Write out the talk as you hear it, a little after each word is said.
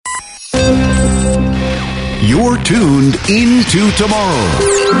You're tuned into tomorrow.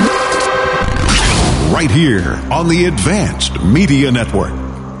 Right here on the Advanced Media Network.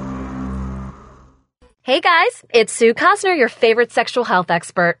 Hey guys, it's Sue Cosner, your favorite sexual health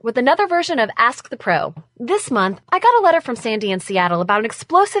expert, with another version of Ask the Pro. This month, I got a letter from Sandy in Seattle about an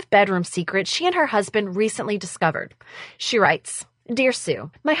explosive bedroom secret she and her husband recently discovered. She writes, Dear Sue,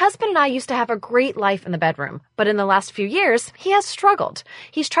 my husband and I used to have a great life in the bedroom, but in the last few years, he has struggled.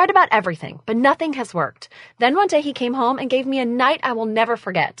 He's tried about everything, but nothing has worked. Then one day he came home and gave me a night I will never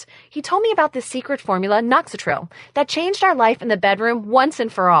forget. He told me about this secret formula, Noxitril, that changed our life in the bedroom once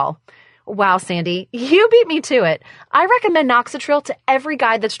and for all. Wow, Sandy, you beat me to it. I recommend Noxitril to every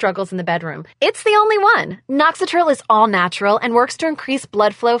guy that struggles in the bedroom. It's the only one. Noxitril is all natural and works to increase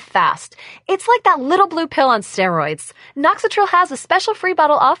blood flow fast. It's like that little blue pill on steroids. Noxitril has a special free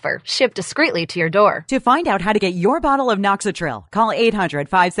bottle offer, shipped discreetly to your door. To find out how to get your bottle of Noxitril, call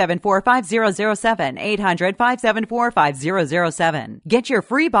 800-574-5007, 800-574-5007. Get your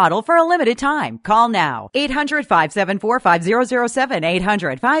free bottle for a limited time. Call now, 800-574-5007,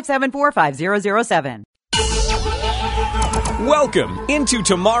 800-574-5007. Welcome into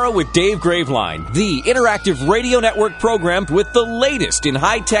Tomorrow with Dave Graveline, the interactive radio network program with the latest in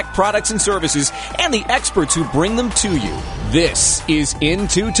high-tech products and services and the experts who bring them to you. This is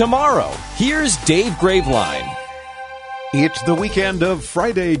Into Tomorrow. Here's Dave Graveline. It's the weekend of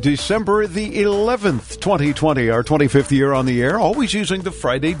Friday, December the 11th, 2020, our 25th year on the air, always using the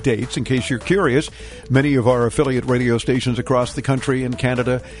Friday dates in case you're curious. Many of our affiliate radio stations across the country and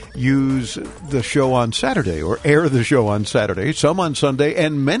Canada use the show on Saturday or air the show on Saturday, some on Sunday,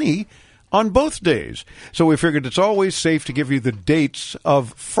 and many on both days. So we figured it's always safe to give you the dates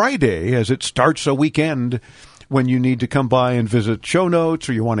of Friday as it starts a weekend when you need to come by and visit show notes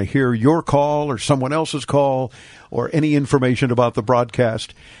or you want to hear your call or someone else's call or any information about the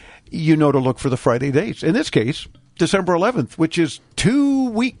broadcast, you know to look for the Friday dates. In this case, December 11th, which is 2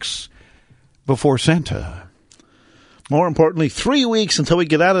 weeks before Santa. More importantly, 3 weeks until we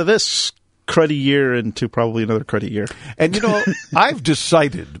get out of this cruddy year into probably another cruddy year. And, you know, I've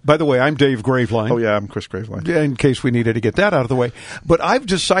decided, by the way, I'm Dave Graveline. Oh, yeah, I'm Chris Graveline. In case we needed to get that out of the way. But I've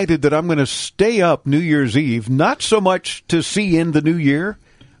decided that I'm going to stay up New Year's Eve, not so much to see in the new year,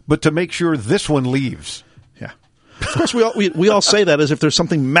 but to make sure this one leaves. Yeah. Of course, we all say that as if there's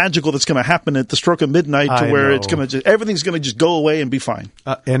something magical that's going to happen at the stroke of midnight to where it's going to everything's going to just go away and be fine.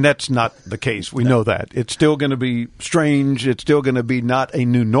 And that's not the case. We know that. It's still going to be strange. It's still going to be not a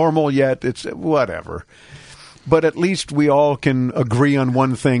new normal yet. It's whatever. But at least we all can agree on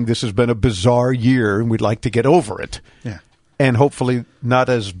one thing. This has been a bizarre year, and we'd like to get over it. Yeah. And hopefully not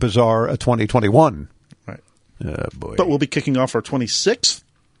as bizarre a 2021. Right. Boy. But we'll be kicking off our 26th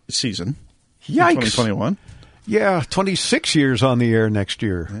season. Yikes. 2021. Yeah, 26 years on the air next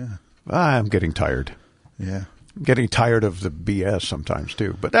year. Yeah. I'm getting tired. Yeah. I'm getting tired of the BS sometimes,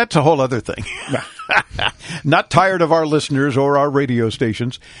 too. But that's a whole other thing. Not tired of our listeners or our radio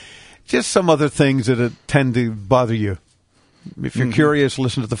stations. Just some other things that tend to bother you. If you're curious,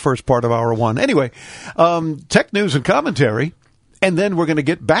 listen to the first part of hour one. Anyway, tech news and commentary. And then we're going to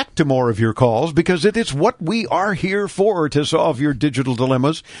get back to more of your calls because it is what we are here for, to solve your digital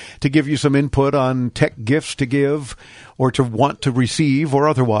dilemmas, to give you some input on tech gifts to give or to want to receive or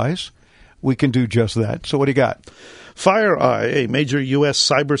otherwise. We can do just that. So what do you got? FireEye, a major U.S.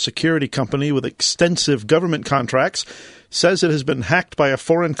 cybersecurity company with extensive government contracts, says it has been hacked by a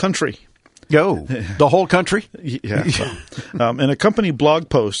foreign country. Yo, the whole country? Yeah. In a company blog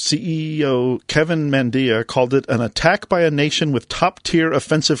post, CEO Kevin Mandia called it an attack by a nation with top-tier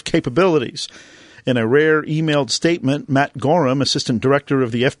offensive capabilities. In a rare emailed statement, Matt Gorham, assistant director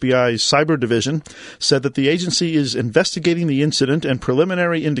of the FBI's cyber division, said that the agency is investigating the incident and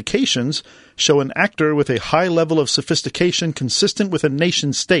preliminary indications show an actor with a high level of sophistication consistent with a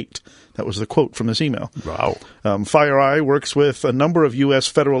nation state. That was the quote from this email. Wow. FireEye works with a number of U.S.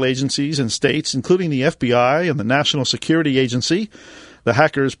 federal agencies and states, including the FBI and the National Security Agency. The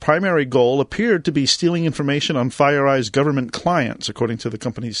hackers' primary goal appeared to be stealing information on FireEye's government clients, according to the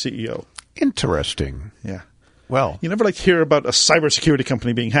company's CEO. Interesting. Yeah. Well, you never like to hear about a cybersecurity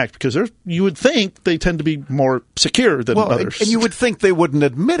company being hacked because you would think they tend to be more secure than others. And you would think they wouldn't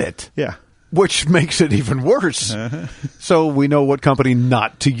admit it. Yeah. Which makes it even worse. So we know what company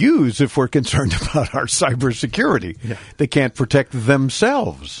not to use if we're concerned about our cybersecurity. Yeah. They can't protect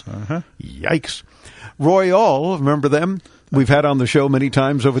themselves. Yikes. Royale, remember them? We've had on the show many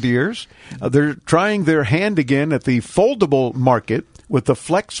times over the years. They're trying their hand again at the foldable market with the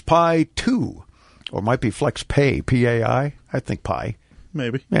FlexPai 2. Or it might be FlexPay, P-A-I. I think Pi.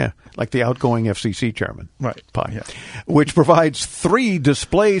 maybe. Yeah, like the outgoing FCC chairman. Right. Pi. Yeah. Which provides 3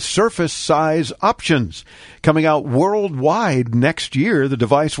 display surface size options. Coming out worldwide next year, the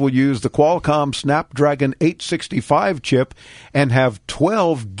device will use the Qualcomm Snapdragon 865 chip and have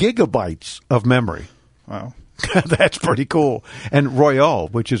 12 gigabytes of memory. Wow. That's pretty cool. And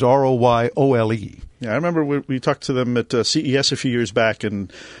Royole, which is Royole. Yeah, I remember we talked to them at CES a few years back,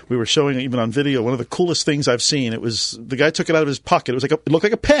 and we were showing even on video one of the coolest things I've seen. It was the guy took it out of his pocket. It looked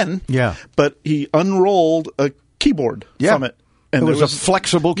like a pen. Yeah, but he unrolled a keyboard from it. And it was a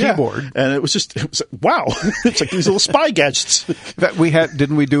flexible keyboard, and it was wow! It's like these little spy gadgets. That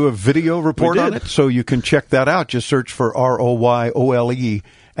didn't we do a video report on it? So you can check that out. Just search for ROYOLE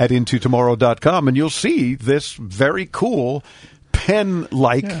at intotomorrow.com, and you'll see this very cool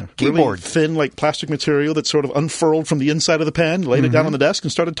pen-like keyboard. Really thin, like plastic material that sort of unfurled from the inside of the pen, laid it down on the desk,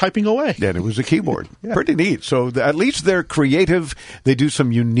 and started typing away. And it was a keyboard. Pretty neat. So at least they're creative. They do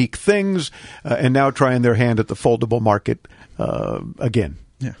some unique things, and now trying their hand at the foldable market again.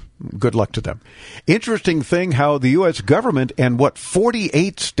 Yeah. Good luck to them. Interesting thing how the U.S. government and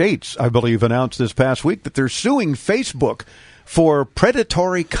 48 states, I believe, announced this past week that they're suing Facebook for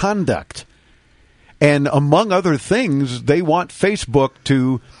predatory conduct. And among other things, they want Facebook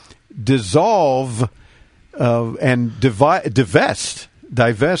to dissolve and divest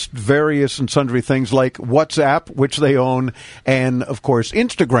various and sundry things like WhatsApp, which they own, and, of course,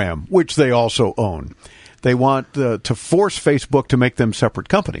 Instagram, which they also own. They want to force Facebook to make them separate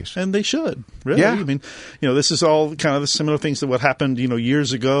companies. And they should, really. Yeah. I mean, this is all kind of the similar things to what happened,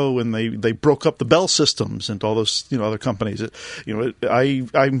 years ago when they broke up the Bell systems and all those, other companies.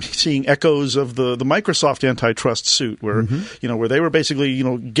 I'm seeing echoes of the Microsoft antitrust suit where, where they were basically,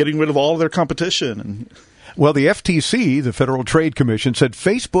 getting rid of all of their competition. Well, the FTC, the Federal Trade Commission, said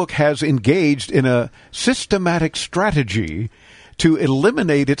Facebook has engaged in a systematic strategy to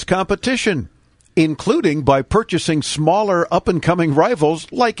eliminate its competition, including by purchasing smaller up-and-coming rivals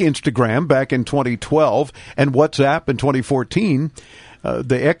like Instagram back in 2012 and WhatsApp in 2014.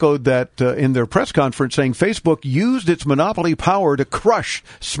 They echoed that in their press conference, saying Facebook used its monopoly power to crush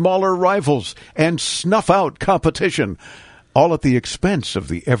smaller rivals and snuff out competition, all at the expense of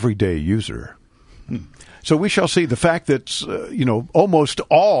the everyday user. So we shall see. The fact that, almost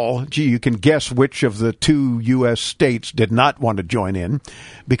all, you can guess which of the 2 U.S. states did not want to join in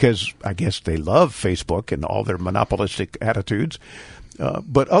because I guess they love Facebook and all their monopolistic attitudes.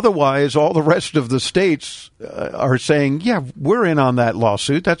 But otherwise, all the rest of the states are saying, yeah, we're in on that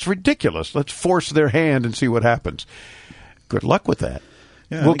lawsuit. That's ridiculous. Let's force their hand and see what happens. Good luck with that.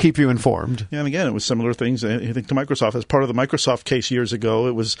 Yeah, we'll keep you informed. Yeah, and again, it was similar things. I think to Microsoft, as part of the Microsoft case years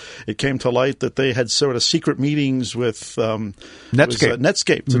ago, it came to light that they had sort of secret meetings with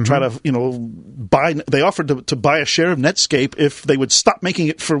Netscape to try to buy. They offered to buy a share of Netscape if they would stop making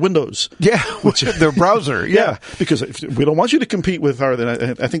it for Windows. Yeah, their browser. Yeah, because we don't want you to compete with our.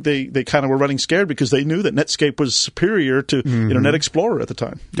 Then I think they kind of were running scared because they knew that Netscape was superior to Internet Explorer at the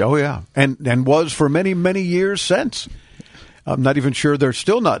time. Oh yeah, and was for many years since. I'm not even sure they're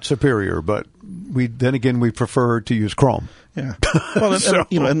still not superior, but we prefer to use Chrome. Yeah. Well,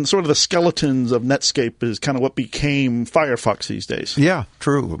 and sort of the skeletons of Netscape is kind of what became Firefox these days. Yeah,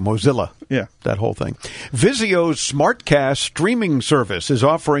 true. Mozilla. Yeah. That whole thing. Vizio's SmartCast streaming service is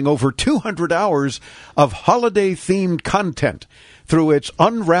offering over 200 hours of holiday-themed content through its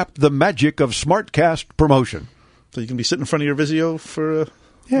Unwrap the Magic of SmartCast promotion. So you can be sitting in front of your Vizio for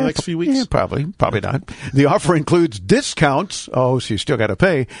the next few weeks? Yeah, probably not. The offer includes discounts, so you still got to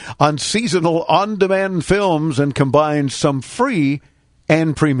pay, on seasonal on-demand films and combines some free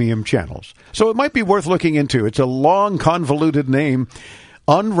and premium channels. So it might be worth looking into. It's a long, convoluted name,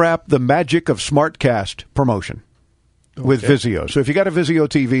 Unwrap the Magic of SmartCast promotion. With Vizio. So if you got a Vizio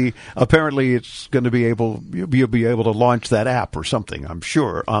TV, apparently it's going to you'll be able to launch that app or something, I'm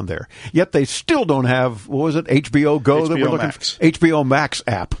sure, on there. Yet they still don't have, what was it, HBO Go? that we're looking for? HBO Max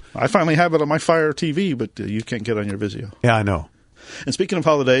app. I finally have it on my Fire TV, but you can't get it on your Vizio. Yeah, I know. And speaking of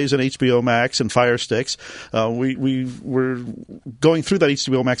holidays and HBO Max and Fire Sticks, we were going through that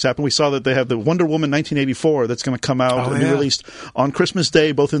HBO Max app, and we saw that they have the Wonder Woman 1984 that's going to come out and be released on Christmas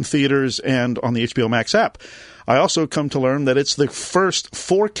Day, both in theaters and on the HBO Max app. I also come to learn that it's the first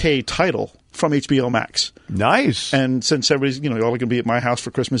 4K title from HBO Max. Nice. And since everybody's, all going to be at my house for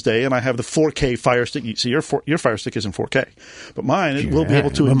Christmas Day, and I have the 4K Fire Stick. So your Fire Stick isn't 4K, but mine will be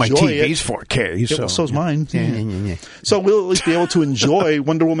able to enjoy my TV's it. 4K. Yeah, so's mine. Yeah. So we'll at least be able to enjoy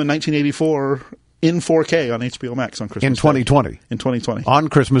Wonder Woman 1984 in 4K on HBO Max on Christmas in 2020. Day. In 2020. On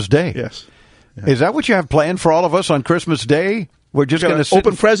Christmas Day. Yes. Yeah. Is that what you have planned for all of us on Christmas Day? We're just going to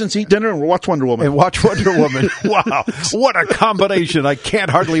open presents, eat dinner, and we'll watch Wonder Woman. And watch Wonder Woman. Wow. What a combination. I can't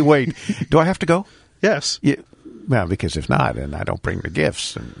hardly wait. Do I have to go? Yes. Yeah. Well, because if not, then I don't bring the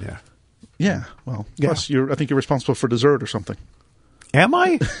gifts. And yeah. Yeah. Well, plus I think you're responsible for dessert or something. Am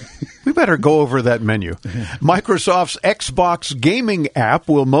I? We better go over that menu. Microsoft's Xbox gaming app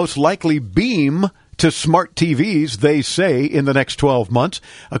will most likely beam to smart TVs, they say, in the next 12 months.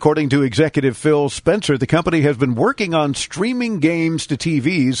 According to executive Phil Spencer, the company has been working on streaming games to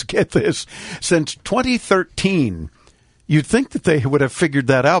TVs, get this, since 2013. You'd think that they would have figured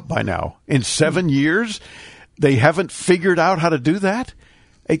that out by now. In 7 years, they haven't figured out how to do that?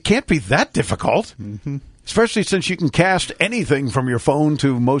 It can't be that difficult. Mm-hmm. Especially since you can cast anything from your phone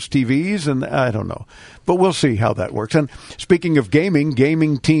to most TVs, and I don't know. But we'll see how that works. And speaking of gaming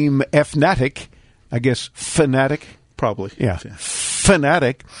team Fnatic, I guess Fnatic? Probably. Yeah.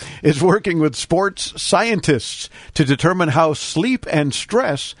 Fnatic is working with sports scientists to determine how sleep and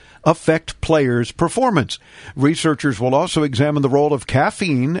stress affect players' performance. Researchers will also examine the role of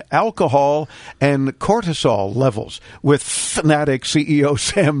caffeine, alcohol, and cortisol levels, with Fnatic CEO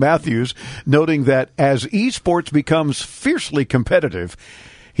Sam Matthews noting that as esports becomes fiercely competitive,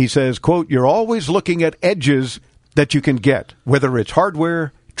 he says, quote, "You're always looking at edges that you can get, whether it's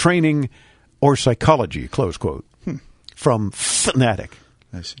hardware, training, or psychology," close quote, from Fnatic.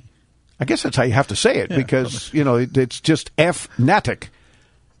 I see. I guess that's how you have to say it, because, it's just Fnatic.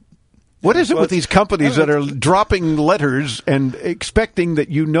 What is it with these companies that are dropping letters and expecting that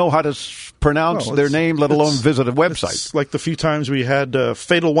you know how to pronounce their name, let alone visit a website? It's like the few times we had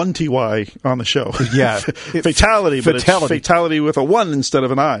Fatal 1TY on the show. Yeah. Fatality, but it's fatality with a 1 instead of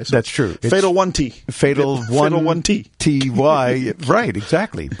an I. So that's true. Fatal 1T. Fatal 1T. TY. Right,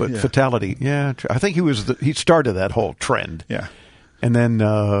 exactly. But fatality, yeah. I think he started that whole trend. Yeah. And then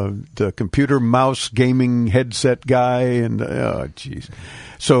the computer mouse gaming headset guy, and jeez.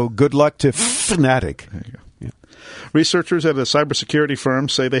 So good luck to Fnatic. There you go. Yeah. Researchers at a cybersecurity firm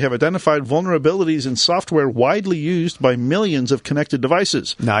say they have identified vulnerabilities in software widely used by millions of connected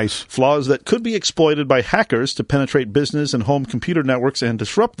devices. Nice. Flaws that could be exploited by hackers to penetrate business and home computer networks and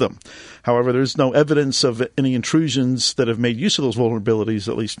disrupt them. However, there's no evidence of any intrusions that have made use of those vulnerabilities,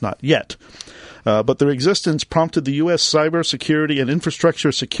 at least not yet. But their existence prompted the U.S. Cybersecurity and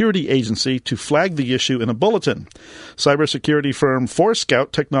Infrastructure Security Agency to flag the issue in a bulletin. Cybersecurity firm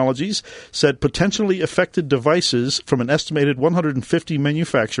Forescout Technologies said potentially affected devices from an estimated 150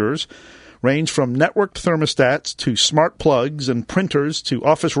 manufacturers range from networked thermostats to smart plugs and printers to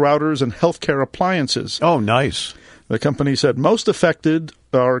office routers and healthcare appliances. Oh, nice. The company said most affected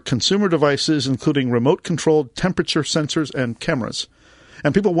are consumer devices, including remote-controlled temperature sensors and cameras.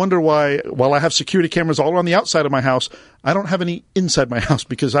 And people wonder why, while I have security cameras all around the outside of my house, I don't have any inside my house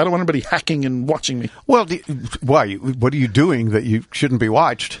because I don't want anybody hacking and watching me. Well, why? What are you doing that you shouldn't be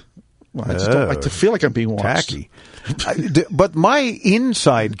watched? Well, I just don't like to feel like I'm being watched. Tacky. But my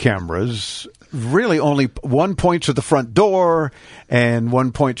inside cameras really only one points to the front door and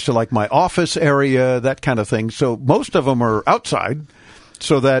one points to like my office area, that kind of thing. So most of them are outside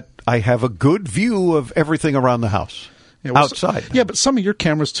so that I have a good view of everything around the house. Yeah, well, outside. Yeah, but some of your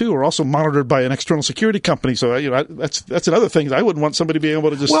cameras, too, are also monitored by an external security company. So that's another thing. I wouldn't want somebody being able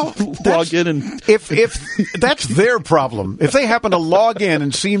to just log in and... If that's their problem. If they happen to log in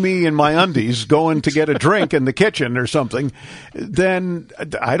and see me in my undies going to get a drink in the kitchen or something, then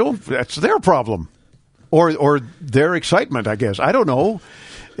that's their problem. Or their excitement, I guess. I don't know.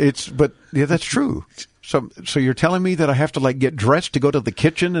 But that's true. So you're telling me that I have to get dressed to go to the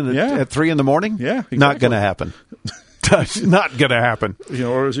kitchen at 3 a.m? Yeah, exactly. Not going to happen. That's not going to happen.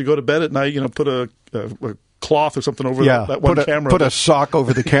 Or as you go to bed at night, put a cloth or something over that one camera. Put a sock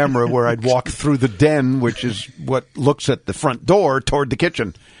over the camera where I'd walk through the den, which is what looks at the front door toward the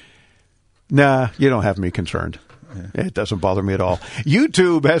kitchen. Nah, you don't have me concerned. Yeah. It doesn't bother me at all.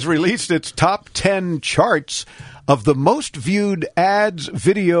 YouTube has released its top 10 charts of the most viewed ads,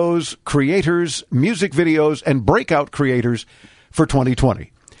 videos, creators, music videos, and breakout creators for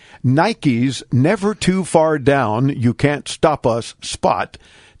 2020. Nike's Never Too Far Down, You Can't Stop Us spot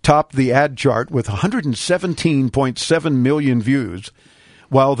topped the ad chart with 117.7 million views,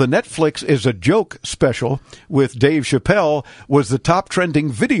 while the Netflix Is a Joke special with Dave Chappelle was the top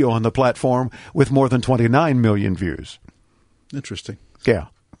trending video on the platform with more than 29 million views. Interesting. Yeah.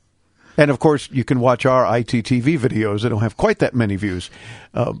 And, of course, you can watch our ITTV videos. They don't have quite that many views,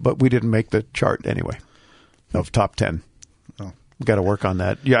 but we didn't make the chart anyway of top 10. Got to work on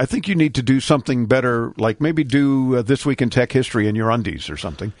that. Yeah, I think you need to do something better, like maybe do This Week in Tech History in your undies or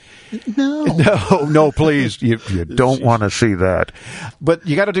something. No, please. You don't want to see that. But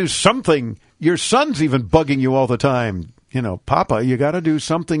you got to do something. Your son's even bugging you all the time. Papa, you got to do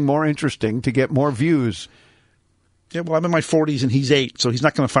something more interesting to get more views. Yeah, well, I'm in my 40s and he's 8, so he's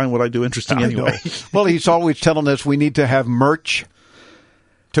not going to find what I do interesting anyway. Well, he's always telling us we need to have merch.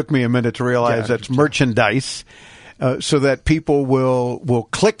 Took me a minute to realize that's merchandise, so that people will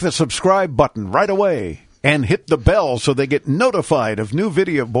click the subscribe button right away and hit the bell so they get notified of new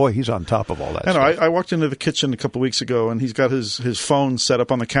video. Boy, he's on top of all that stuff. I walked into the kitchen a couple of weeks ago, and he's got his phone set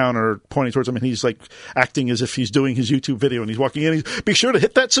up on the counter pointing towards him, and he's like acting as if he's doing his YouTube video, and he's walking in. Be sure to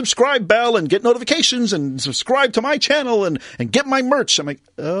hit that subscribe bell and get notifications and subscribe to my channel and get my merch. I'm like,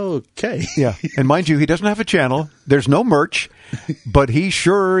 okay. Yeah, and mind you, he doesn't have a channel. There's no merch, but he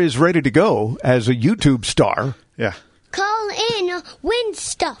sure is ready to go as a YouTube star. Yeah. Call in, win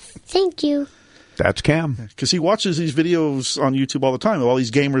stuff. Thank you. That's Cam. Because he watches these videos on YouTube all the time of all these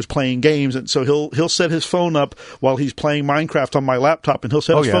gamers playing games, and so he'll set his phone up while he's playing Minecraft on my laptop, and he'll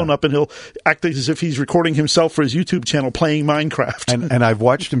set his phone up and he'll act as if he's recording himself for his YouTube channel playing Minecraft. And I've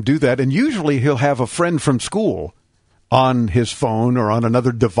watched him do that, and usually he'll have a friend from school on his phone or on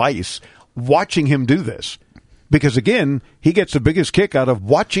another device watching him do this. Because, again, he gets the biggest kick out of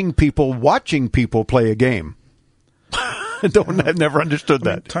watching people play a game. I've never understood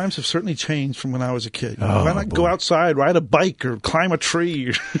that. Times have certainly changed from when I was a kid. Why not go outside, ride a bike, or climb a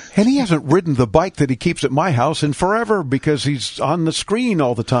tree? And he hasn't ridden the bike that he keeps at my house in forever because he's on the screen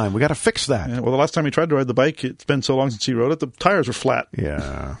all the time. We got to fix that. Yeah, well, the last time he tried to ride the bike, it's been so long since he rode it, the tires were flat.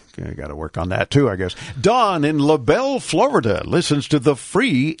 Yeah, got to work on that too, I guess. Don in LaBelle, Florida, listens to the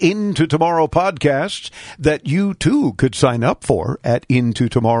free Into Tomorrow podcasts that you too could sign up for at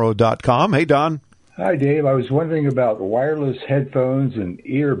intotomorrow.com. Hey, Don. Hi, Dave. I was wondering about wireless headphones and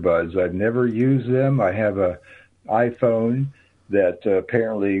earbuds. I've never used them. I have an iPhone that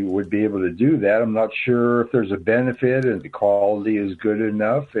apparently would be able to do that. I'm not sure if there's a benefit and the quality is good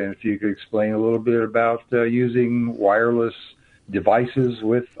enough. And if you could explain a little bit about using wireless devices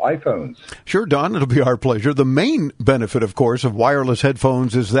with iPhones. Sure, Don. It'll be our pleasure. The main benefit, of course, of wireless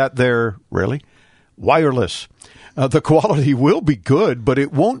headphones is that they're really wireless. The quality will be good, but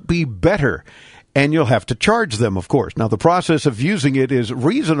it won't be better. And you'll have to charge them, of course. Now, the process of using it is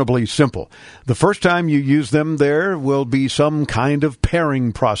reasonably simple. The first time you use them, there will be some kind of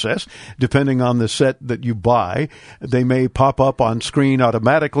pairing process, depending on the set that you buy. They may pop up on screen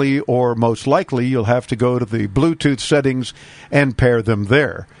automatically, or most likely you'll have to go to the Bluetooth settings and pair them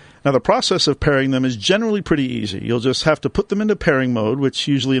there. Now, the process of pairing them is generally pretty easy. You'll just have to put them into pairing mode, which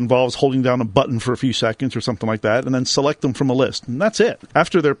usually involves holding down a button for a few seconds or something like that, and then select them from a list. And that's it.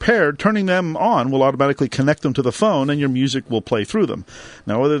 After they're paired, turning them on will automatically connect them to the phone, and your music will play through them.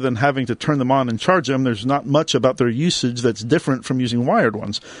 Now, other than having to turn them on and charge them, there's not much about their usage that's different from using wired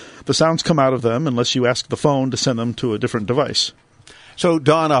ones. The sounds come out of them unless you ask the phone to send them to a different device. So,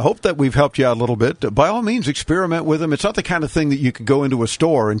 Don, I hope that we've helped you out a little bit. By all means, experiment with them. It's not the kind of thing that you could go into a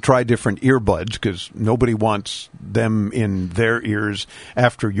store and try different earbuds because nobody wants them in their ears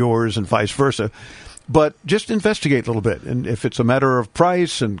after yours and vice versa. But just investigate a little bit. And if it's a matter of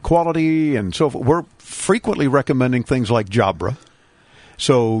price and quality and so forth, we're frequently recommending things like Jabra.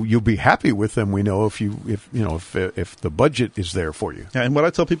 So you'll be happy with them, we know, if the budget is there for you. Yeah, and what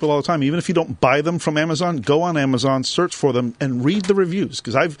I tell people all the time, even if you don't buy them from Amazon, go on Amazon, search for them, and read the reviews.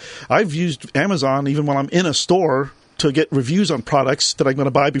 Because I've used Amazon even when I'm in a store to get reviews on products that I'm going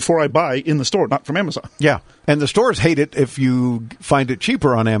to buy before I buy in the store, not from Amazon. Yeah, and the stores hate it if you find it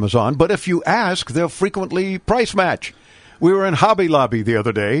cheaper on Amazon, but if you ask, they'll frequently price match. We were in Hobby Lobby the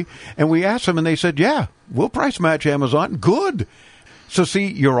other day, and we asked them, and they said, yeah, we'll price match Amazon. Good. So, see,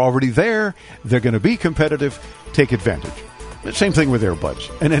 you're already there. They're going to be competitive. Take advantage. Same thing with earbuds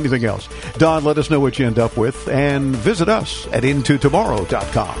and anything else. Don, let us know what you end up with, and visit us at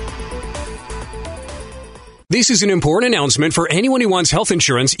intotomorrow.com. This is an important announcement for anyone who wants health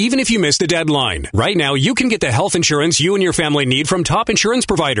insurance, even if you missed the deadline. Right now, you can get the health insurance you and your family need from top insurance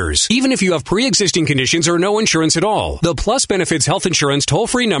providers, even if you have pre-existing conditions or no insurance at all. The Plus Benefits Health Insurance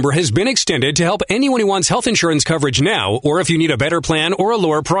toll-free number has been extended to help anyone who wants health insurance coverage now, or if you need a better plan or a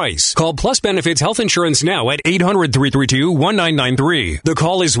lower price. Call Plus Benefits Health Insurance now at 800-332-1993. The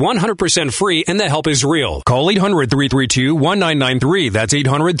call is 100% free and the help is real. Call 800-332-1993. That's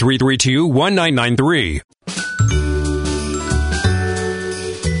 800-332-1993.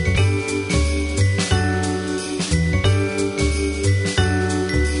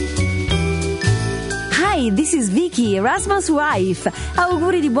 Hi, this is Vicky, Erasmus' wife.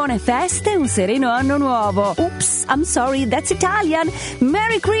 Auguri di buone feste e un sereno anno nuovo. Oops, I'm sorry, that's Italian.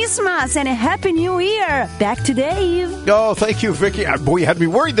 Merry Christmas and a Happy New Year. Back to Dave. Oh, thank you, Vicky. Boy, you had me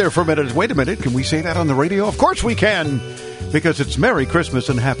worried there for a minute. Wait a minute, can we say that on the radio? Of course we can, because it's Merry Christmas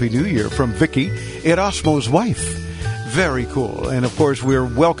and Happy New Year from Vicky, Erasmus' wife. Very cool. And of course, we're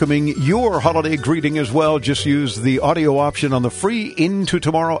welcoming your holiday greeting as well. Just use the audio option on the free Into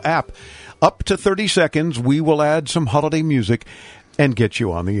Tomorrow app. Up to 30 seconds, we will add some holiday music and get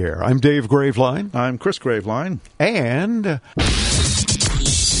you on the air. I'm Dave Graveline. I'm Chris Graveline. And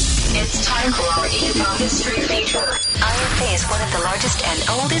it's time for our Info History feature. IFA is one of the largest and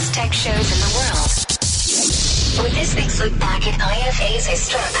oldest tech shows in the world. With this week's look back at IFA's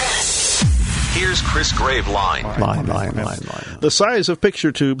historic past. Here's Chris Graveline. Line. The size of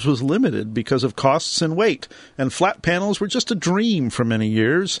picture tubes was limited because of costs and weight, and flat panels were just a dream for many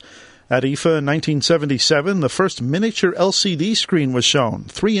years. At IFA in 1977, the first miniature LCD screen was shown,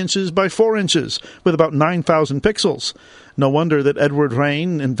 3 inches by 4 inches, with about 9,000 pixels. No wonder that Edward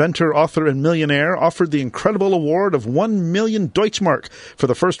Rain, inventor, author, and millionaire, offered the incredible award of 1 million Deutschmark for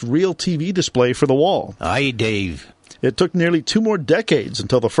the first real TV display for the wall. Aye, Dave. It took nearly 2 more decades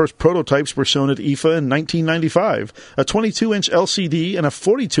until the first prototypes were shown at IFA in 1995, a 22-inch LCD and a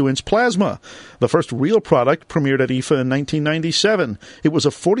 42-inch plasma. The first real product premiered at IFA in 1997. It was a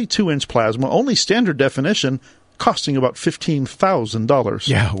 42-inch plasma, only standard definition, costing about $15,000.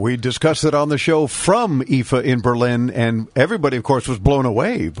 Yeah, we discussed it on the show from IFA in Berlin, and everybody, of course, was blown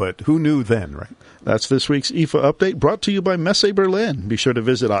away, but who knew then, right? That's this week's IFA update, brought to you by Messe Berlin. Be sure to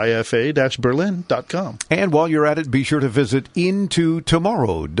visit ifa-berlin.com. And while you're at it, be sure to visit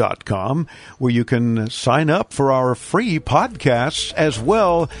intotomorrow.com, where you can sign up for our free podcasts as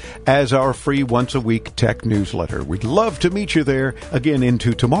well as our free once-a-week tech newsletter. We'd love to meet you there. Again,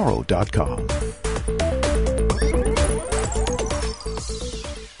 intotomorrow.com.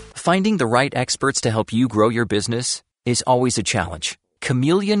 Finding the right experts to help you grow your business is always a challenge.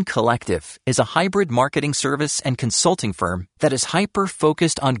 Chameleon Collective is a hybrid marketing service and consulting firm that is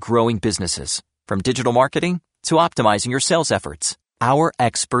hyper-focused on growing businesses, from digital marketing to optimizing your sales efforts. Our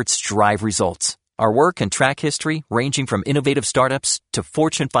experts drive results. Our work and track history, ranging from innovative startups to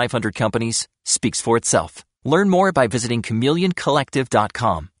Fortune 500 companies, speaks for itself. Learn more by visiting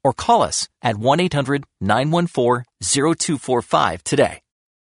chameleoncollective.com or call us at 1-800-914-0245 today.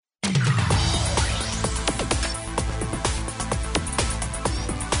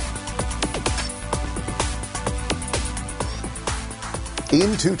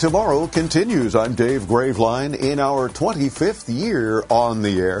 Into Tomorrow continues. I'm Dave Graveline in our 25th year on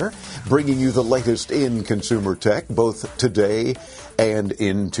the air, bringing you the latest in consumer tech, both today and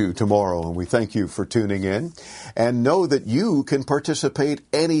into tomorrow. And we thank you for tuning in. And know that you can participate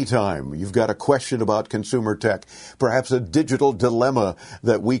anytime. You've got a question about consumer tech, perhaps a digital dilemma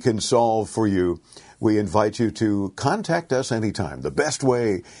that we can solve for you. We invite you to contact us anytime. The best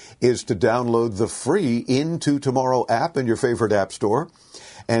way is to download the free Into Tomorrow app in your favorite app store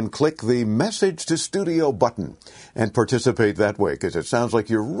and click the Message to Studio button and participate that way, because it sounds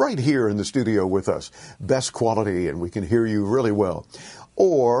like you're right here in the studio with us. Best quality, and we can hear you really well.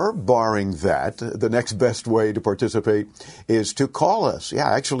 Or, barring that, the next best way to participate is to call us. Yeah,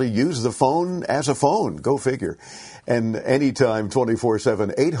 actually use the phone as a phone. Go figure. And anytime,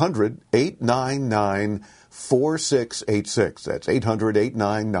 24/7, 800-899-4686. That's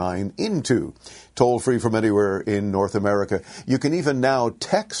 800-899-INTO. Toll free from anywhere in North America. You can even now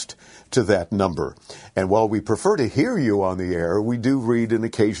text to that number. And while we prefer to hear you on the air, we do read an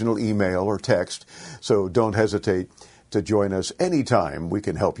occasional email or text. So don't hesitate to join us anytime. We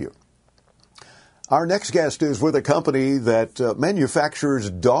can help you. Our next guest is with a company that manufactures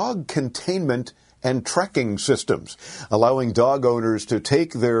dog containment and tracking systems, allowing dog owners to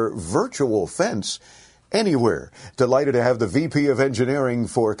take their virtual fence anywhere. Delighted to have the VP of Engineering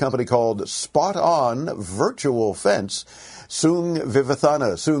for a company called Spot On Virtual Fence, Sung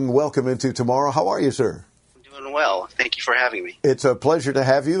Vivathana. Sung, welcome into Tomorrow. How are you, sir? Doing well. Thank you for having me. It's a pleasure to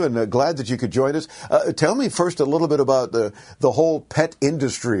have you, and glad that you could join us. Tell me first a little bit about the whole pet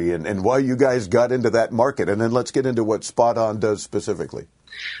industry and why you guys got into that market, and then let's get into what Spot On does specifically.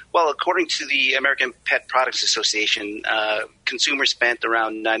 Well, according to the American Pet Products Association, consumers spent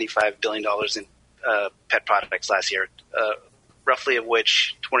around $95 billion in pet products last year, roughly of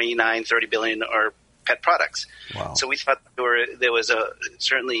which $29-30 billion are pet products. Wow. So we thought there was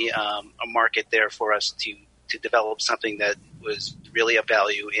certainly a market there for us to develop something that was really of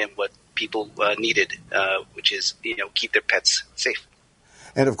value in what people needed, which is, keep their pets safe.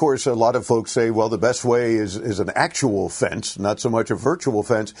 And, of course, a lot of folks say, well, the best way is an actual fence, not so much a virtual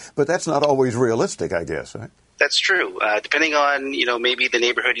fence, but that's not always realistic, I guess, right? That's true. Depending on, maybe the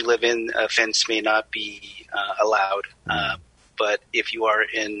neighborhood you live in, a fence may not be allowed. But if you are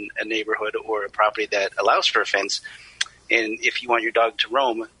in a neighborhood or a property that allows for a fence, and if you want your dog to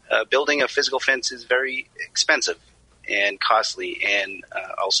roam, building a physical fence is very expensive and costly, and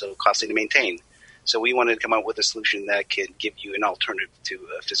also costly to maintain. So we wanted to come up with a solution that could give you an alternative to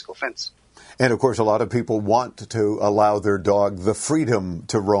a physical fence. And, of course, a lot of people want to allow their dog the freedom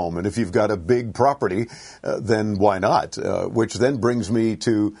to roam. And if you've got a big property, then why not? Which then brings me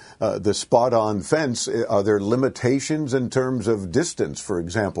to the spot-on fence. Are there limitations in terms of distance, for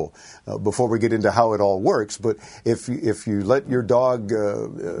example, before we get into how it all works? But if you let your dog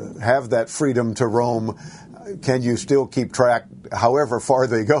have that freedom to roam, can you still keep track however far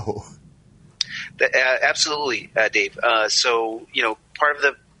they go? Absolutely, Dave. So, part of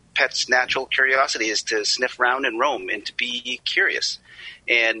the pet's natural curiosity is to sniff around and roam and to be curious.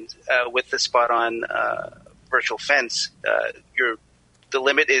 And with the spot-on virtual fence, the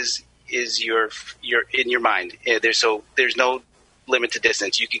limit is your in your mind. There's no limit to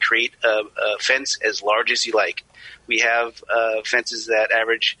distance. You can create a fence as large as you like. We have fences that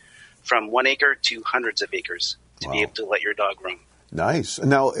average from 1 acre to hundreds of acres to be able to let your dog roam. Nice.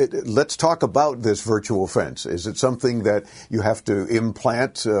 Now, let's talk about this virtual fence. Is it something that you have to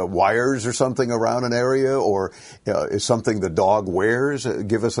implant wires or something around an area, or is something the dog wears?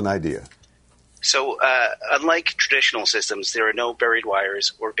 Give us an idea. So, unlike traditional systems, there are no buried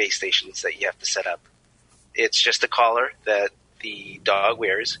wires or base stations that you have to set up. It's just a collar that the dog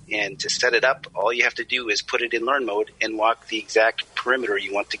wears, and to set it up, all you have to do is put it in learn mode and walk the exact perimeter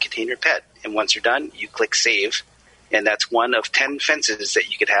you want to contain your pet. And once you're done, you click save. And that's one of 10 fences that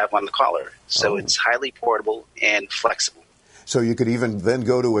you could have on the collar. So it's highly portable and flexible. So you could even then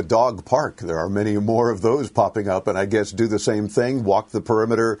go to a dog park. There are many more of those popping up, and I guess do the same thing, walk the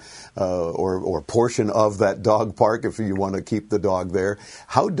perimeter or portion of that dog park if you want to keep the dog there.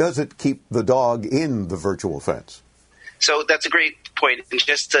 How does it keep the dog in the virtual fence? So that's a great point. And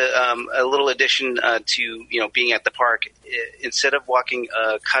just a little addition to being at the park, instead of walking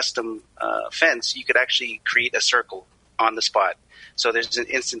a custom fence, you could actually create a circle on the spot. So there's an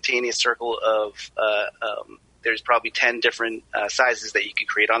instantaneous circle of there's probably 10 different sizes that you could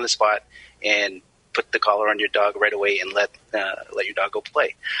create on the spot and put the collar on your dog right away and let your dog go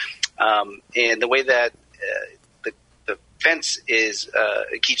play. And the way that the fence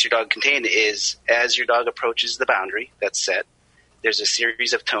keeps your dog contained is as your dog approaches the boundary that's set, there's a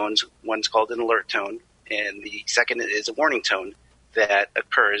series of tones. One's called an alert tone, and the second is a warning tone that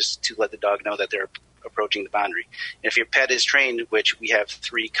occurs to let the dog know that they're approaching the boundary. And if your pet is trained, which we have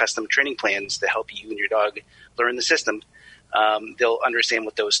 3 custom training plans to help you and your dog learn the system, they'll understand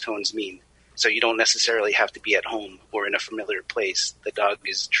what those tones mean. So you don't necessarily have to be at home or in a familiar place. The dog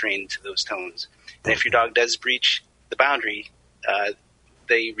is trained to those tones. And if your dog does breach the boundary,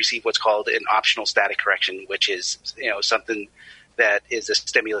 they receive what's called an optional static correction, which is something that is a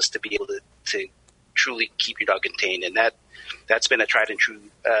stimulus to be able to truly keep your dog contained. And that's been a tried and true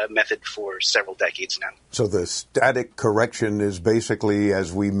method for several decades now. So the static correction is basically,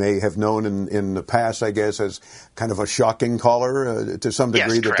 as we may have known in the past, I guess, as kind of a shocking collar to some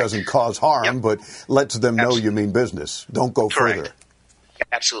degree. Yes, that doesn't cause harm, but lets them know you mean business. Don't go further.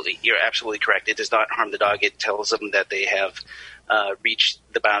 Absolutely. You're absolutely correct. It does not harm the dog. It tells them that they have reached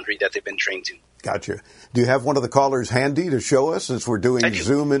the boundary that they've been trained to. Gotcha. Do you have one of the collars handy to show us, since we're doing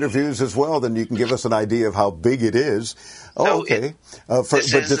Zoom interviews as well? Then you can give us an idea of how big it is. Okay. But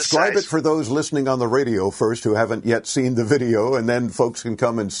describe it for those listening on the radio first who haven't yet seen the video, and then folks can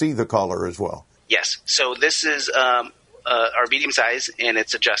come and see the collar as well. Yes. So this is our medium size, and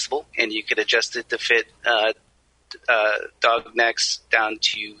it's adjustable, and you could adjust it to fit dog necks down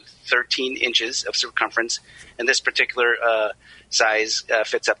to 13 inches of circumference, and this particular size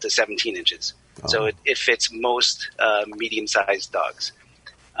fits up to 17 inches. So it fits most medium-sized dogs.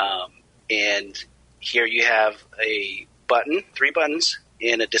 And here you have a button, 3 buttons,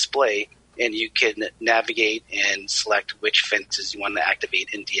 and a display, and you can navigate and select which fences you want to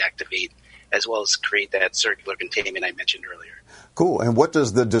activate and deactivate, as well as create that circular containment I mentioned earlier. Cool. And what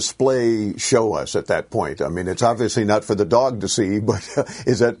does the display show us at that point? I mean, it's obviously not for the dog to see, but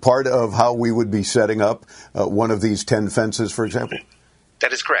is that part of how we would be setting up one of these 10 fences, for example?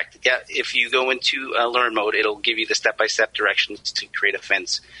 That is correct. Yeah, if you go into learn mode, it'll give you the step-by-step directions to create a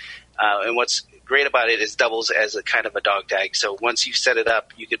fence. And what's great about it is doubles as a kind of a dog tag. So once you set it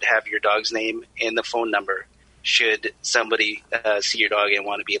up, you could have your dog's name and the phone number should somebody see your dog and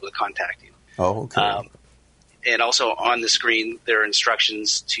want to be able to contact you. Oh, okay. And also on the screen, there are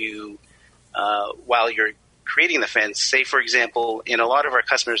instructions to, while you're creating the fence, say, for example, in a lot of our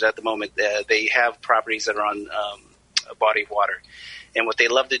customers at the moment, they have properties that are on a body of water. And what they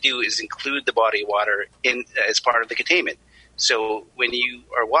love to do is include the body of water as part of the containment. So when you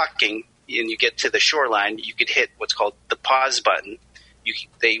are walking and you get to the shoreline, you could hit what's called the pause button.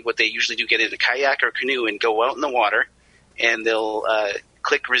 What they usually do, get in a kayak or canoe and go out in the water, and they'll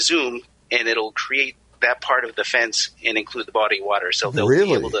click resume, and it'll create that part of the fence and include the body of water. So they'll Really?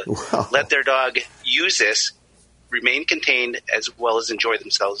 be able to let their dog use this, remain contained, as well as enjoy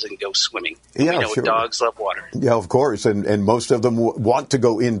themselves and go swimming. Yeah, we know sure. Dogs love water. Yeah, of course. And most of them want to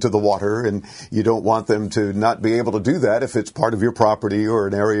go into the water, and you don't want them to not be able to do that if it's part of your property or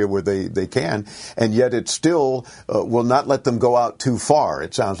an area where they can. And yet it still will not let them go out too far,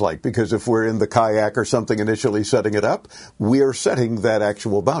 it sounds like, because if we're in the kayak or something initially setting it up, we are setting that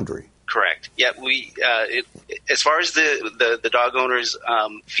actual boundary. Correct. Yeah, as far as the dog owners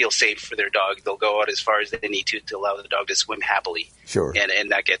feel safe for their dog, they'll go out as far as they need to allow the dog to swim happily. Sure. And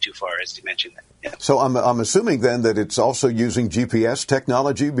not get too far, as you mentioned. Yeah. So I'm assuming then that it's also using GPS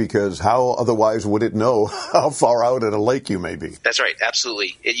technology, because how otherwise would it know how far out at a lake you may be? That's right.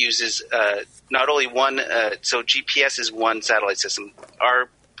 Absolutely. It uses not only one. So GPS is one satellite system. Our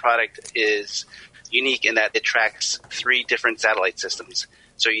product is unique in that it tracks 3 different satellite systems.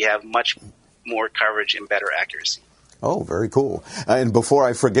 So you have much more coverage and better accuracy. Oh, very cool. And before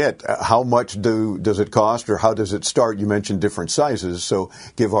I forget, how much does it cost, or how does it start? You mentioned different sizes, so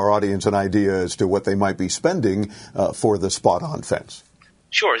give our audience an idea as to what they might be spending for the spot-on fence.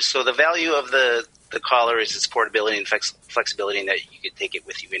 Sure. So the value of the collar is its portability and flexibility, and that you can take it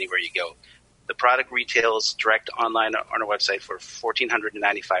with you anywhere you go. The product retails direct online on our website for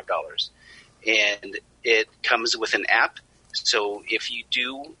 $1,495, and it comes with an app. So if your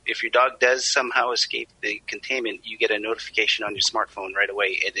dog does somehow escape the containment, you get a notification on your smartphone right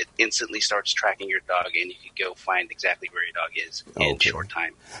away, and it instantly starts tracking your dog, and you can go find exactly where your dog is in short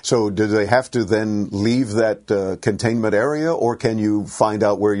time. So do they have to then leave that containment area, or can you find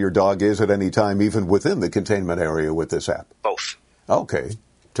out where your dog is at any time, even within the containment area with this app? Both. Okay.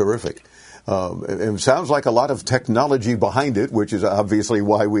 Terrific. It sounds like a lot of technology behind it, which is obviously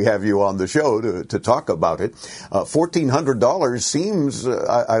why we have you on the show to talk about it. $1,400 seems,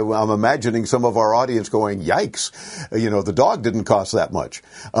 I'm imagining some of our audience going, yikes, the dog didn't cost that much.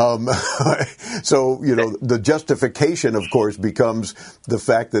 So, the justification, of course, becomes the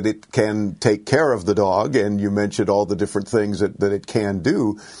fact that it can take care of the dog, and you mentioned all the different things that it can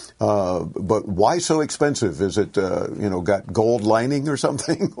do. But why so expensive? Is it, got gold lining or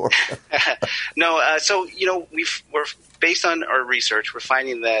something? No. So, we're based on our research, we're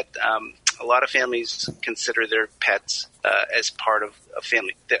finding that a lot of families consider their pets as part of a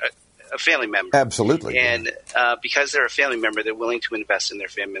family member. Absolutely. And because they're a family member, they're willing to invest in their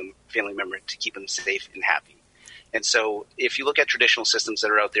family member to keep them safe and happy. And so if you look at traditional systems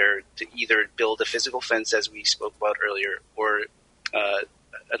that are out there to either build a physical fence, as we spoke about earlier, or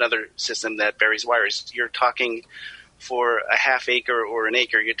another system that buries wires, you're talking for a half acre or an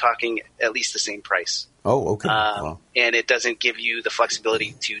acre, you're talking at least the same price. Oh, okay. Wow. And it doesn't give you the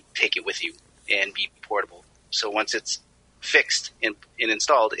flexibility to take it with you and be portable. So once it's fixed and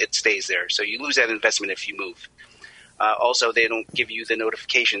installed, it stays there. So you lose that investment if you move. Also, they don't give you the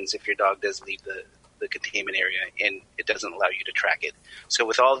notifications if your dog does leave the containment area, and it doesn't allow you to track it. So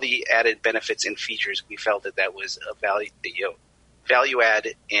with all the added benefits and features, we felt that was a value add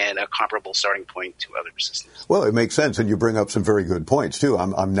and a comparable starting point to other systems. Well, it makes sense, and you bring up some very good points too.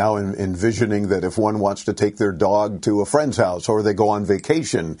 I'm now envisioning that if one wants to take their dog to a friend's house, or they go on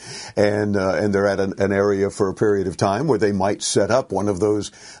vacation, and they're at an area for a period of time where they might set up one of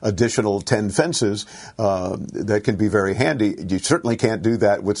those additional 10 fences, that can be very handy. You certainly can't do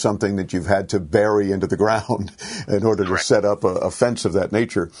that with something that you've had to bury into the ground in order to set up a fence of that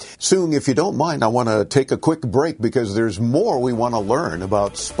nature. Soon, if you don't mind, I want to take a quick break, because there's more we want to learn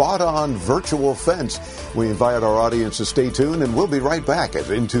about spot-on virtual fence. We invite our audience to stay tuned, and we'll be right back as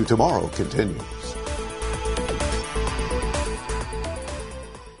Into Tomorrow continues.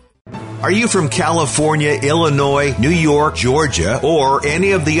 Are you from California, Illinois, New York, Georgia, or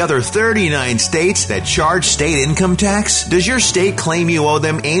any of the other 39 states that charge state income tax? Does your state claim you owe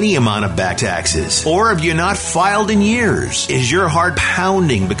them any amount of back taxes? Or have you not filed in years? Is your heart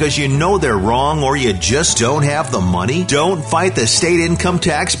pounding because you know they're wrong, or you just don't have the money? Don't fight the state income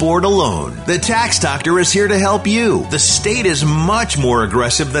tax board alone. The Tax Doctor is here to help you. The state is much more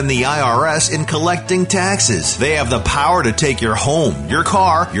aggressive than the IRS in collecting taxes. They have the power to take your home, your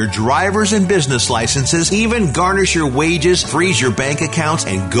car, your driver's and business licenses, even garnish your wages, freeze your bank accounts,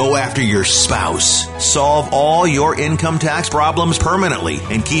 and go after your spouse. Solve all your income tax problems permanently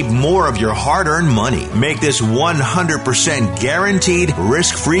and keep more of your hard-earned money. Make this 100% guaranteed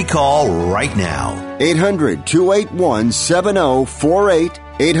risk-free call right now. 800-281-7048.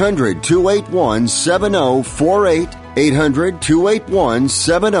 800-281-7048.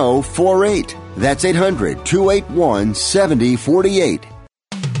 800-281-7048. That's 800-281-7048.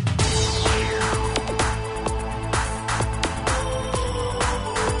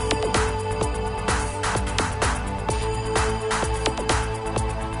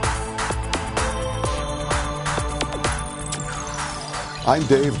 I'm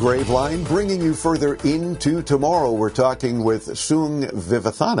Dave Graveline, bringing you further into tomorrow. We're talking with Sung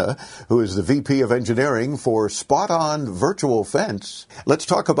Vivathana, who is the VP of Engineering for Spot On Virtual Fence. Let's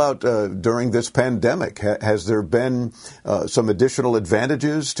talk about during this pandemic. Has there been some additional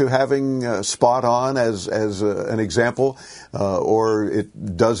advantages to having Spot On as an example, or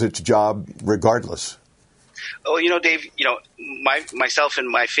it does its job regardless? Oh, Dave, myself and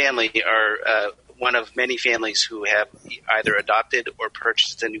my family are one of many families who have either adopted or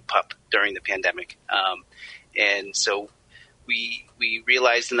purchased a new pup during the pandemic. And so we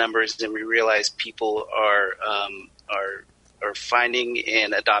realize the numbers, and we realize people are finding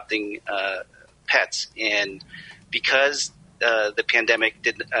and adopting pets. And because the pandemic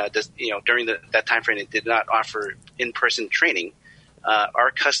during that time frame, it did not offer in-person training, our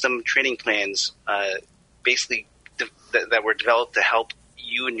custom training plans basically that were developed to help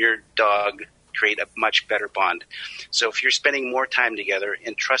you and your dog create a much better bond. So if you're spending more time together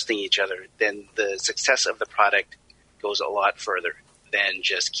and trusting each other, then the success of the product goes a lot further than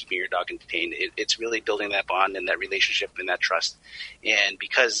just keeping your dog entertained. It's really building that bond and that relationship and that trust. And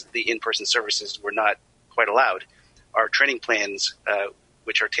because the in-person services were not quite allowed, our training plans,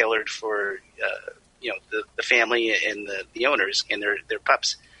 which are tailored for the family and the owners and their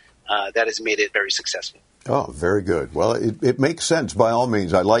pups, that has made it very successful. Oh, very good. Well, it makes sense by all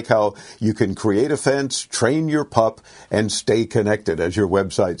means. I like how you can create a fence, train your pup, and stay connected, as your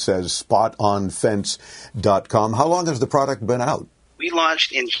website says, spotonfence.com. How long has the product been out? We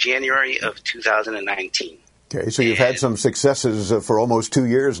launched in January of 2019. Okay, so you've had some successes for almost 2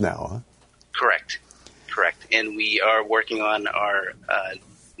 years now, huh? Correct. And we are working on our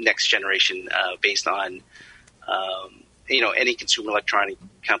next generation based on any consumer electronic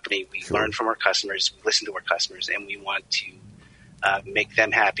company. We learn from our customers, we listen to our customers, and we want to make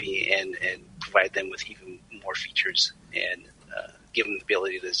them happy and provide them with even more features and give them the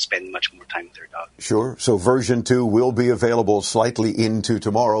ability to spend much more time with their dog. Sure. So version 2 will be available slightly into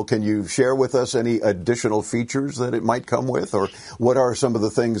tomorrow. Can you share with us any additional features that it might come with? Or what are some of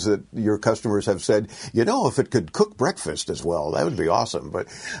the things that your customers have said, if it could cook breakfast as well, that would be awesome. But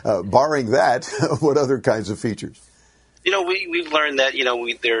barring that, what other kinds of features? We've learned that,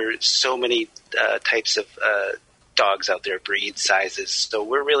 there are so many types of dogs out there, breeds, sizes. So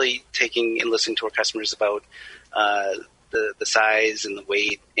we're really taking and listening to our customers about the size and the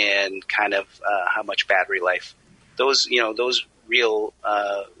weight and kind of how much battery life. Those real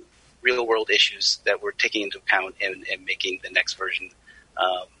world issues that we're taking into account and making the next version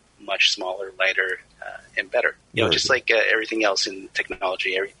much smaller, lighter, and better. Just like everything else in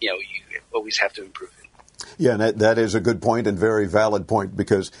technology, you always have to improve it. Yeah, and that is a good point and very valid point,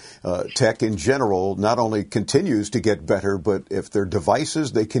 because tech in general not only continues to get better, but if they're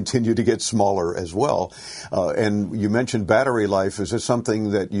devices, they continue to get smaller as well. And you mentioned battery life. Is this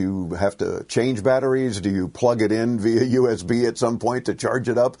something that you have to change batteries? Do you plug it in via USB at some point to charge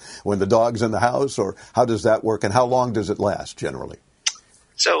it up when the dog's in the house? Or how does that work, and how long does it last generally?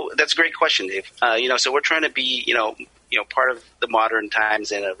 So that's a great question, Dave. So we're trying to be, part of the modern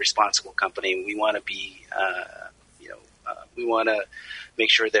times and a responsible company. We want to be, we want to make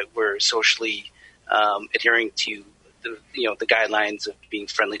sure that we're socially adhering to the guidelines of being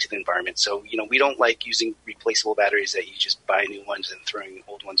friendly to the environment. So, we don't like using replaceable batteries that you just buy new ones and throwing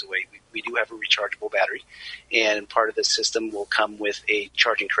old ones away. We do have a rechargeable battery, and part of the system will come with a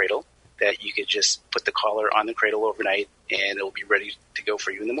charging cradle that you could just put the collar on the cradle overnight, and it'll be ready to go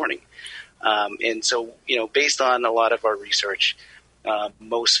for you in the morning. And so, based on a lot of our research,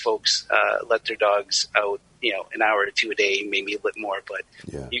 most folks let their dogs out, an hour or two a day, maybe a bit more, but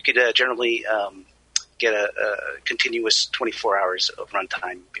you could generally get a continuous 24 hours of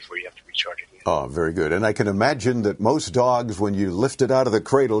runtime before you have to recharge it again. Oh, very good. And I can imagine that most dogs, when you lift it out of the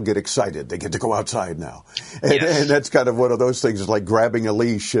cradle, get excited. They get to go outside now. And that's kind of one of those things, like grabbing a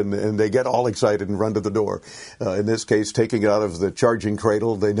leash, and they get all excited and run to the door. In this case, taking it out of the charging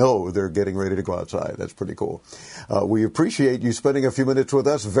cradle, they know they're getting ready to go outside. That's pretty cool. We appreciate you spending a few minutes with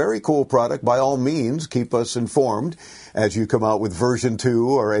us. Very cool product. By all means, keep us informed as you come out with version 2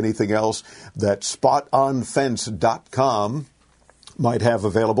 or anything else that spotonfence.com might have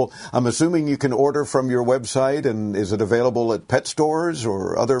available. I'm assuming you can order from your website, and is it available at pet stores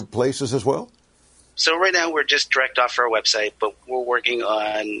or other places as well? So right now we're just direct off our website, but we're working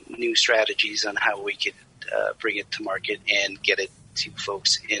on new strategies on how we could bring it to market and get it to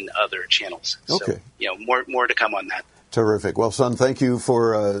folks in other channels. Okay. So, more to come on that. Terrific. Well, son, thank you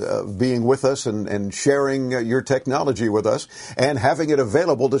for being with us and sharing your technology with us and having it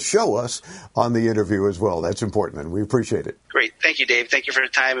available to show us on the interview as well. That's important, and we appreciate it. Great. Thank you, Dave. Thank you for the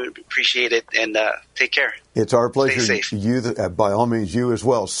time. Appreciate it, and take care. It's our pleasure. Stay safe. You, by all means, you as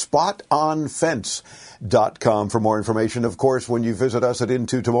well. SpotOnFence.com for more information. Of course, when you visit us at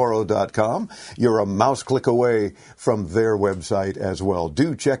IntoTomorrow.com, you're a mouse click away from their website as well.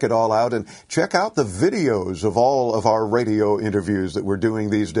 Do check it all out and check out the videos of all of our radio interviews that we're doing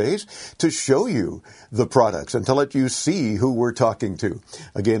these days to show you the products and to let you see who we're talking to.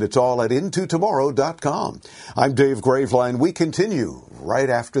 Again, it's all at IntoTomorrow.com. I'm Dave Graveline. We continue right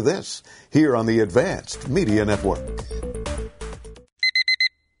after this here on the Advanced Media Network.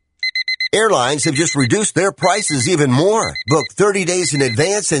 Airlines have just reduced their prices even more. Book 30 days in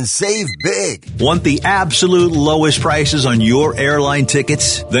advance and save big. Want the absolute lowest prices on your airline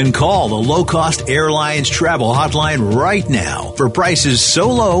tickets? Then call the Low Cost Airlines Travel Hotline right now for prices so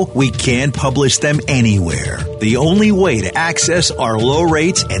low we can't publish them anywhere. The only way to access our low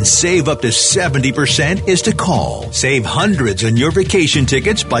rates and save up to 70% is to call. Save hundreds on your vacation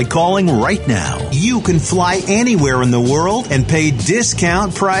tickets by calling right now. You can fly anywhere in the world and pay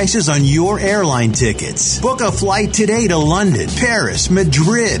discount prices on your airline tickets. Book a flight today to London, Paris,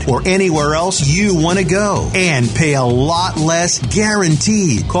 Madrid, or anywhere else you want to go and pay a lot less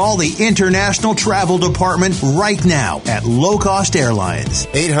guaranteed. Call the International Travel Department right now at Low Cost Airlines.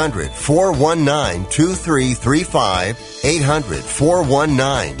 800-419-2335.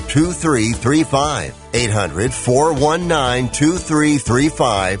 800-419-2335.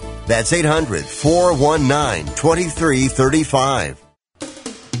 800-419-2335. That's 800-419-2335.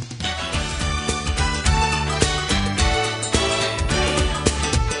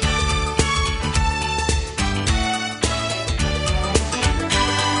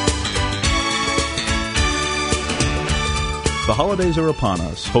 The holidays are upon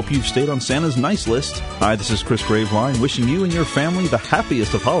us. Hope you've stayed on Santa's nice list. Hi, this is Chris Graveline, wishing you and your family the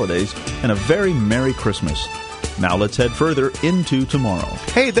happiest of holidays and a very Merry Christmas. Now let's head further into tomorrow.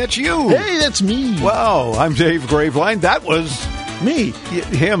 Hey, that's you. Hey, that's me. Wow, I'm Dave Graveline. That was me.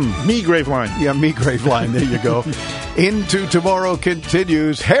 Him. Me Graveline. Yeah, me Graveline. There you go. Into Tomorrow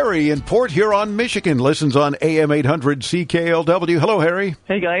continues. Harry in Port Huron, Michigan, listens on AM 800 CKLW. Hello, Harry.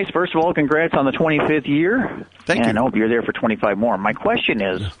 Hey, guys. First of all, congrats on the 25th year. Thank you. And I hope you're there for 25 more. My question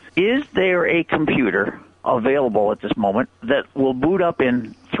is there a computer available at this moment that will boot up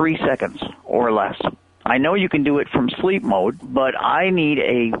in 3 seconds or less? I know you can do it from sleep mode, but I need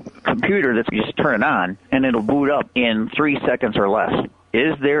a computer that's just turn it on, and it'll boot up in 3 seconds or less.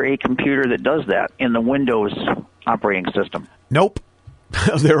 Is there a computer that does that in the Windows operating system? Nope.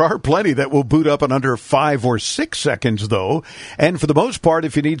 There are plenty that will boot up in under 5 or 6 seconds, though. And for the most part,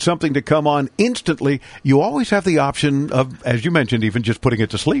 if you need something to come on instantly, you always have the option of, as you mentioned, even just putting it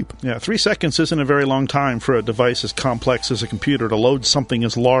to sleep. Yeah, 3 seconds isn't a very long time for a device as complex as a computer to load something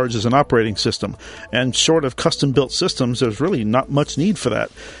as large as an operating system. And short of custom-built systems, there's really not much need for that.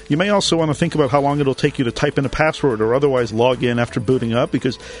 You may also want to think about how long it'll take you to type in a password or otherwise log in after booting up,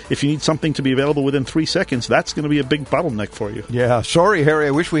 because if you need something to be available within 3 seconds, that's going to be a big bottleneck for you. Yeah, sorry, Harry,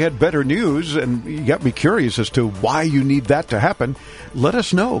 I wish we had better news, and you got me curious as to why you need that to happen. Let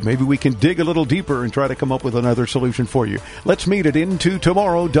us know. Maybe we can dig a little deeper and try to come up with another solution for you. Let's meet at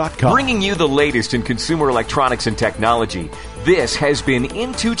IntoTomorrow.com. Bringing you the latest in consumer electronics and technology. This has been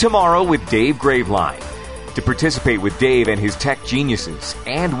Into Tomorrow with Dave Graveline. To participate with Dave and his tech geniuses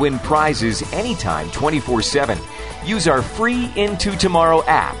and win prizes anytime 24/7, use our free Into Tomorrow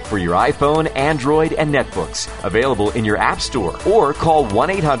app for your iPhone, Android, and netbooks. Available in your app store. Or call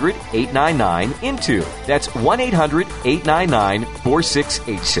 1-800-899-INTO. That's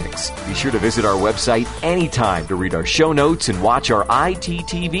 1-800-899-4686. Be sure to visit our website anytime to read our show notes and watch our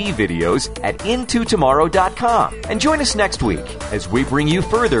ITTV videos at IntoTomorrow.com. And join us next week as we bring you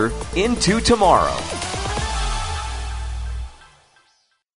further Into Tomorrow.